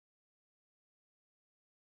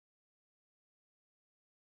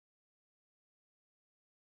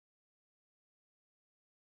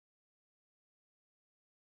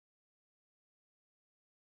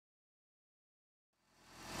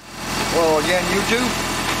again, YouTube.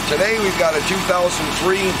 Today we've got a 2003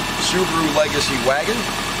 Subaru Legacy Wagon.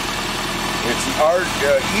 It's the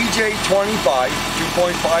EJ25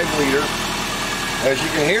 2.5 liter. As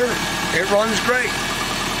you can hear, it runs great,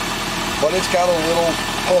 but it's got a little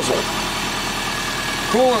puzzle.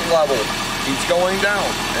 Coolant level keeps going down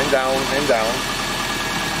and down and down,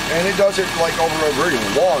 and it does it like over a very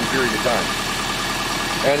long period of time.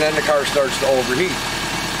 And then the car starts to overheat.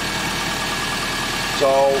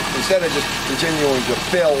 So instead of just continuing to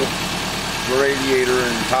fill the radiator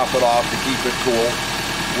and top it off to keep it cool,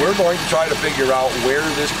 we're going to try to figure out where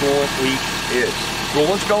this coolant leak is.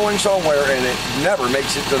 Coolant's going somewhere and it never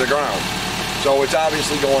makes it to the ground. So it's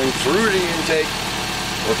obviously going through the intake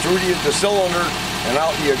or through the cylinder and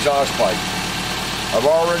out the exhaust pipe. I've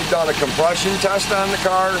already done a compression test on the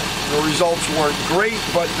car. The results weren't great,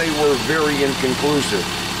 but they were very inconclusive.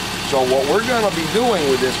 So what we're going to be doing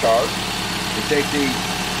with this car, we take the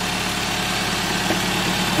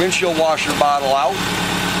windshield washer bottle out,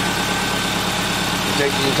 we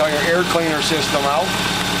take the entire air cleaner system out.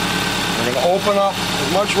 We're going to open up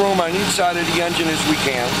as much room on each side of the engine as we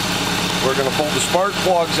can. We're going to pull the spark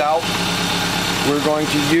plugs out. We're going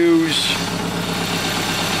to use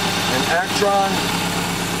an Actron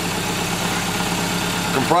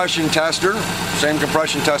Compression Tester, same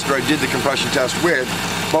compression tester I did the compression test with,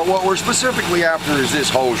 but what we're specifically after is this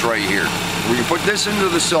hose right here. We can put this into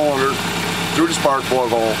the cylinder through the spark plug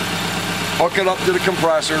hole, hook it up to the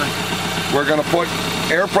compressor. We're going to put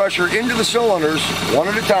air pressure into the cylinders one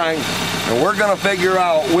at a time, and we're going to figure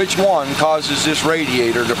out which one causes this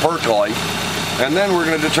radiator to percolate, and then we're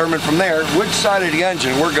going to determine from there which side of the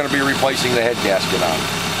engine we're going to be replacing the head gasket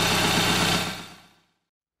on.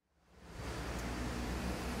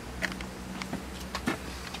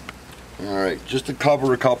 Alright, just to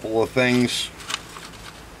cover a couple of things.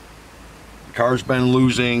 The car's been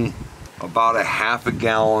losing about a half a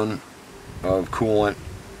gallon of coolant,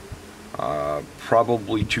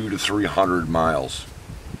 probably 200 to 300 miles.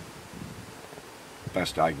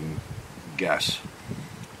 Best I can guess.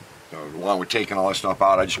 So while we're taking all this stuff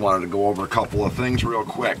out, I just wanted to go over a couple of things real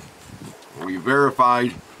quick. We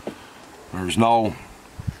verified there's no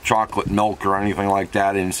chocolate milk or anything like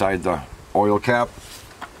that inside the oil cap.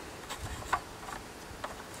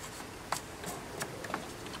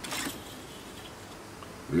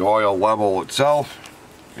 The oil level itself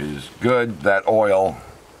is good. That oil,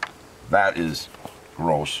 that is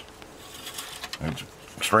gross. It's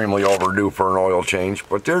extremely overdue for an oil change,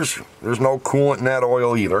 but there's no coolant in that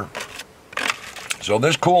oil either. So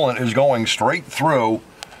this coolant is going straight through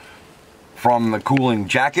from the cooling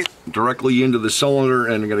jacket directly into the cylinder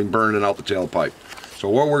and getting burned out the tailpipe. So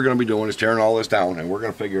what we're going to be doing is tearing all this down, and we're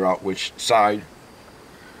going to figure out which side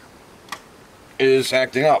is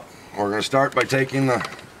acting up. We're going to start by taking the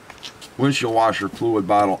windshield washer fluid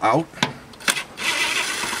bottle out.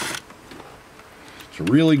 It's a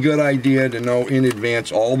really good idea to know in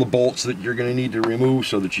advance all the bolts that you're going to need to remove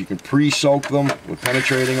so that you can pre-soak them with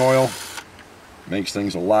penetrating oil. Makes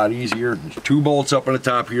things a lot easier. There's 2 bolts up on the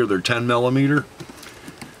top here. They're 10 millimeter.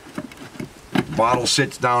 The bottle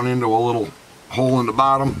sits down into a little hole in the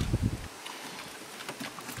bottom.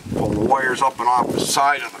 Pull the wires up and off the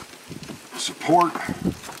side of the support.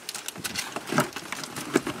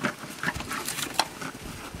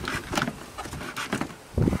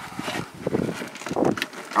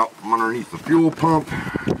 Out from underneath the fuel pump,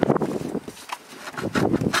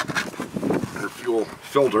 or fuel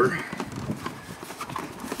filter.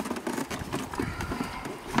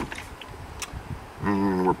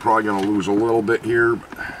 We're probably going to lose a little bit here.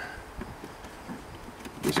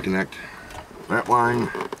 Disconnect that line.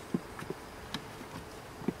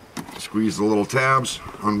 Squeeze the little tabs,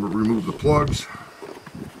 remove the plugs.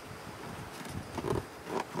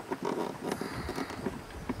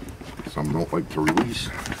 Some don't like to release.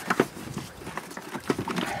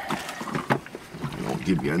 They don't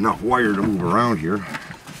give you enough wire to move around here.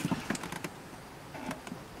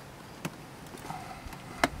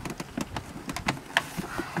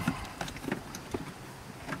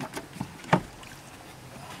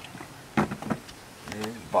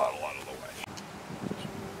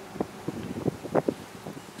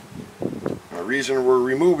 The reason we're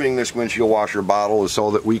removing this windshield washer bottle is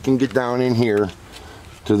so that we can get down in here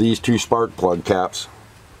to these 2 spark plug caps.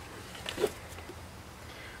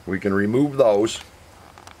 We can remove those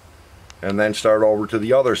and then start over to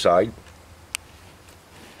the other side.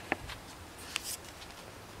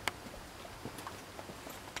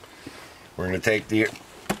 We're going to take the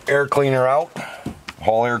air cleaner out,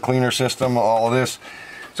 whole air cleaner system, all of this.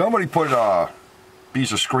 Somebody put a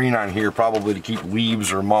piece of screen on here probably to keep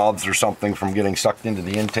leaves or moths or something from getting sucked into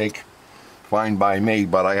the intake. fine by me,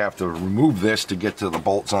 but I have to remove this to get to the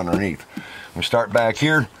bolts underneath. We start back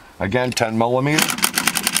here, again 10 millimeter.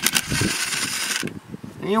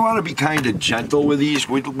 And you want to be kind of gentle with these.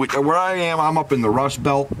 Where I am, I'm up in the Rust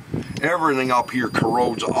Belt. Everything up here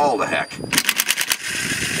corrodes all the heck.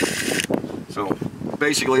 So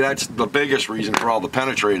basically that's the biggest reason for all the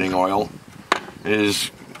penetrating oil,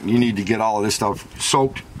 is you need to get all of this stuff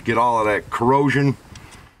soaked, get all of that corrosion.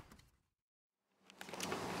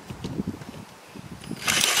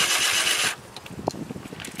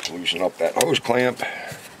 Loosen up that hose clamp.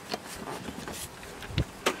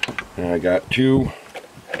 And I got 2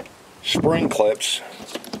 spring clips.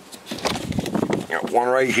 Got one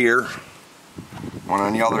right here, one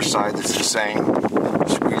on the other side that's the same.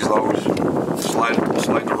 Squeeze those, slide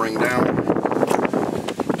the ring down,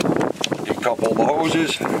 decouple the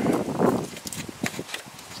hoses.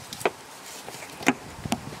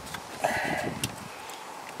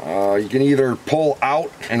 You can either pull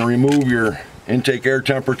out and remove your intake air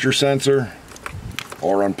temperature sensor,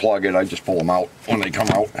 or unplug it. I just pull them out when they come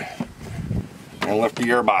out and lift the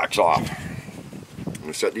airbox off. I'm going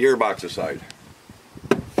to set the airbox aside.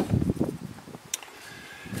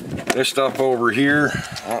 This stuff over here,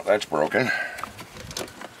 oh, that's broken.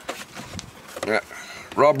 That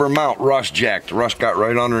rubber mount rust jack. The rust got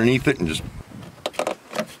right underneath it and just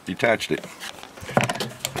detached it.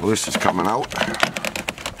 Well, this is coming out.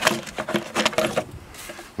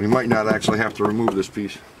 We might not actually have to remove this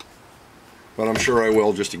piece, but I'm sure I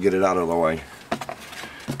will, just to get it out of the way.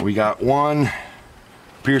 We got one,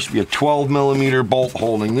 appears to be a 12 millimeter bolt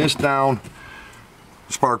holding this down.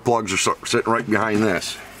 Spark plugs are sitting right behind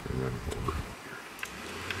this.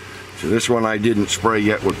 So this one I didn't spray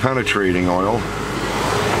yet with penetrating oil.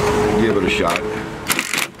 Give it a shot.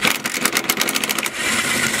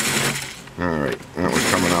 Alright, that one's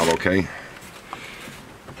coming out okay.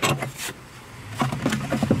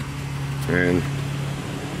 And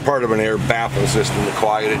part of an air baffle system to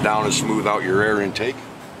quiet it down and smooth out your air intake.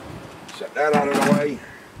 Set that out of the way.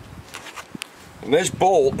 And this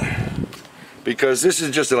bolt, because this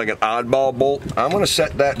is just like an oddball bolt, I'm going to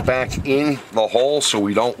set that back in the hole so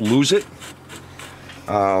we don't lose it.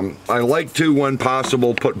 I like to, when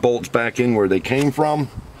possible, put bolts back in where they came from.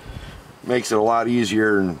 Makes it a lot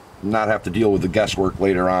easier and not have to deal with the guesswork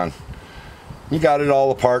later on. You got it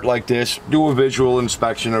all apart like this. Do a visual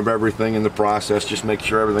inspection of everything in the process. Just make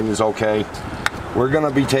sure everything is okay. We're going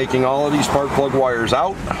to be taking all of these spark plug wires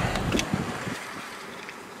out.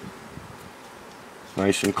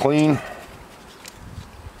 Nice and clean.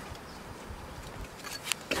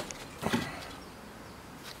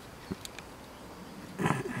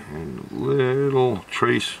 And a little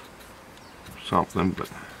trace something, but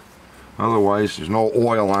otherwise there's no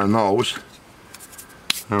oil on those.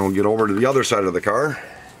 Now we'll get over to the other side of the car.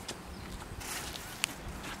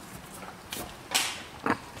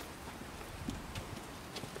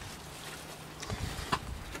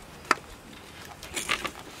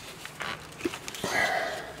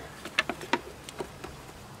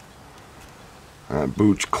 That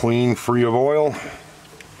boot's clean, free of oil.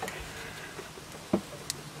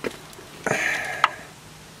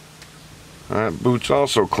 That boot's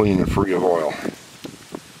also clean and free of oil.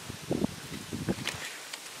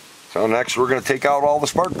 So next we're going to take out all the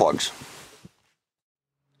spark plugs.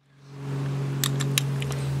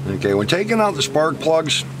 Okay, when taking out the spark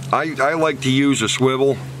plugs, I like to use a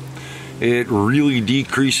swivel. It really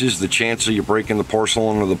decreases the chance of you breaking the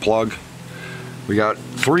porcelain of the plug. We got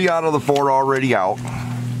 3 out of the 4 already out.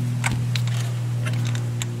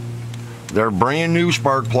 They're brand new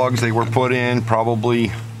spark plugs. They were put in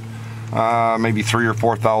probably maybe 3,000 or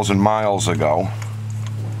 4,000 miles ago.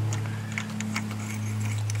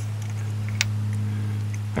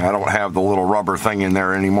 I don't have the little rubber thing in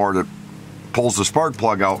there anymore that pulls the spark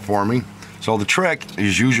plug out for me. So the trick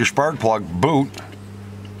is use your spark plug boot,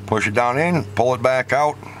 push it down in, pull it back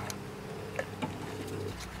out,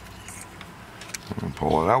 and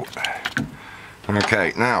pull it out.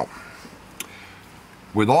 Okay, now,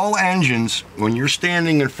 with all engines, when you're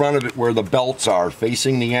standing in front of it where the belts are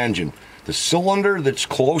facing the engine, the cylinder that's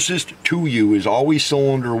closest to you is always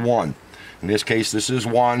cylinder 1. In this case, this is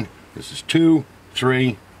 1, this is 2,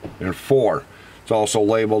 3, and 4. It's also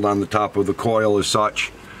labeled on the top of the coil as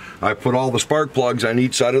such. I put all the spark plugs on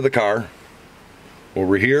each side of the car,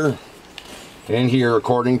 over here and here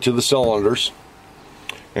according to the cylinders,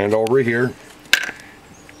 and over here.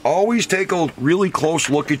 Always take a really close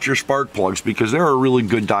look at your spark plugs because they're a really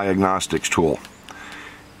good diagnostics tool.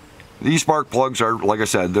 These spark plugs are, like I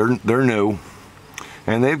said, they're new,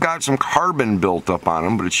 and they've got some carbon built up on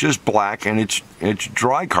them, but it's just black and it's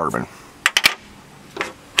dry carbon.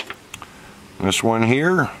 This one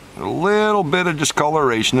here, a little bit of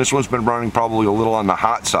discoloration. This one's been running probably a little on the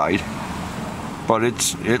hot side, but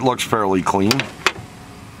it looks fairly clean.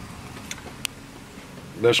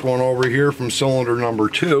 This one over here from cylinder number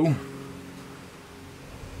 2,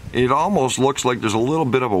 it almost looks like there's a little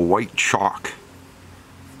bit of a white chalk.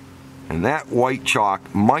 And that white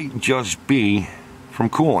chalk might just be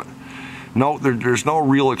from coolant. No, there's no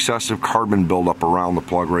real excessive carbon buildup around the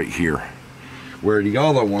plug right here. Where the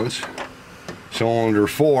other ones, cylinder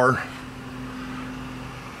 4,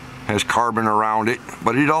 has carbon around it,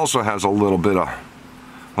 but it also has a little bit of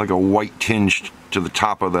like a white tinge to the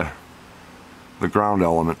top of the ground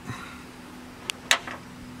element.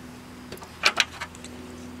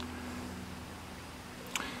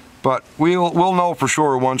 But we'll know for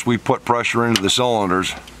sure once we put pressure into the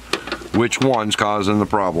cylinders which one's causing the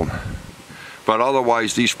problem. But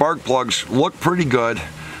otherwise, these spark plugs look pretty good.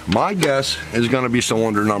 My guess is going to be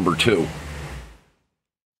cylinder number 2.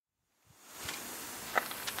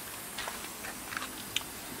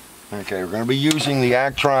 Okay, we're going to be using the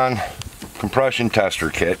Actron Compression Tester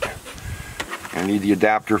Kit. You need the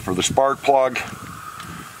adapter for the spark plug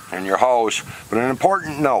and your hose. But an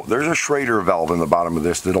important note, there's a Schrader valve in the bottom of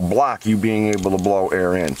this that'll block you being able to blow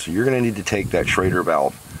air in. So you're going to need to take that Schrader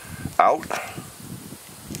valve out.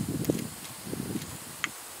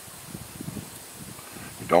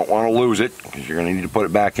 You don't want to lose it because you're going to need to put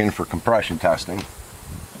it back in for compression testing.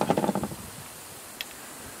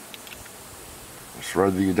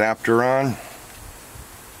 Thread the adapter on.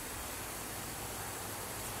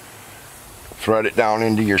 Thread it down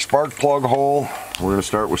into your spark plug hole. We're going to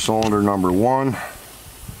start with cylinder number 1.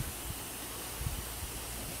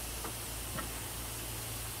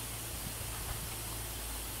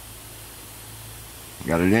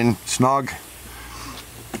 Got it in snug.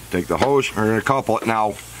 Take the hose, we're going to couple it.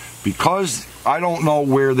 Now, because I don't know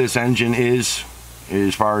where this engine is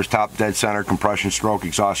as far as top dead center, compression stroke,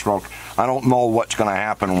 exhaust stroke, I don't know what's going to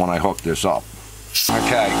happen when I hook this up.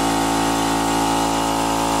 Okay.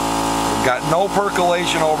 We've got no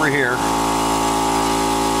percolation over here.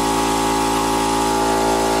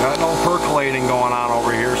 Got no percolating going on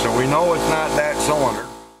over here, so we know it's not that cylinder.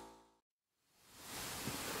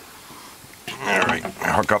 Alright,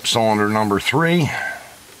 hook up cylinder number 3.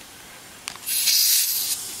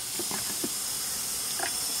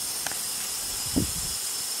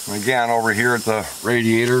 Again, over here at the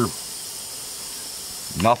radiator,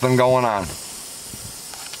 nothing going on.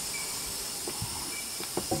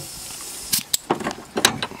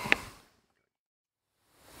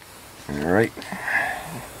 All right,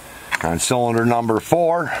 on cylinder number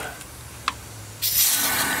 4,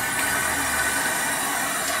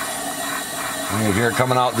 you hear it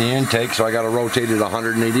coming out the intake, so I got to rotate it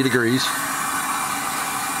 180 degrees.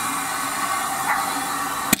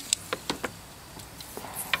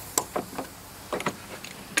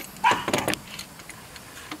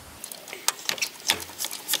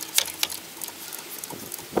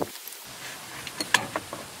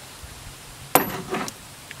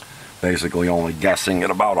 Basically only guessing at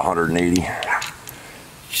about 180.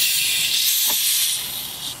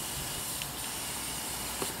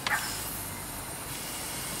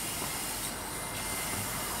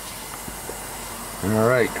 All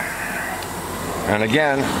right, and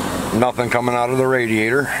again, nothing coming out of the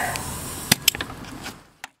radiator.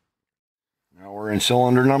 Now we're in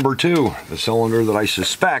cylinder number 2, the cylinder that I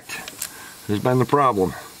suspect has been the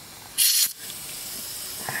problem.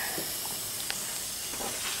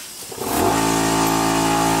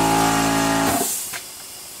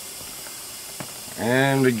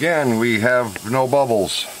 And again, we have no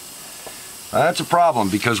bubbles. That's a problem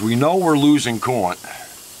because we know we're losing coolant.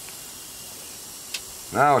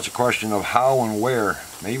 Now it's a question of how and where.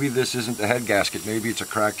 Maybe this isn't the head gasket, maybe it's a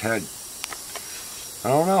cracked head. I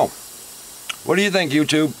don't know. What do you think,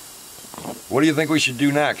 YouTube? What do you think we should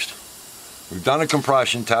do next? We've done a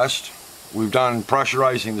compression test. We've done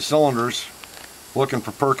pressurizing the cylinders, looking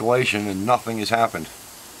for percolation, and nothing has happened.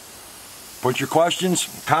 Put your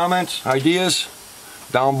questions, comments, ideas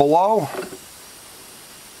down below,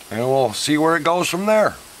 and we'll see where it goes from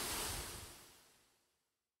there.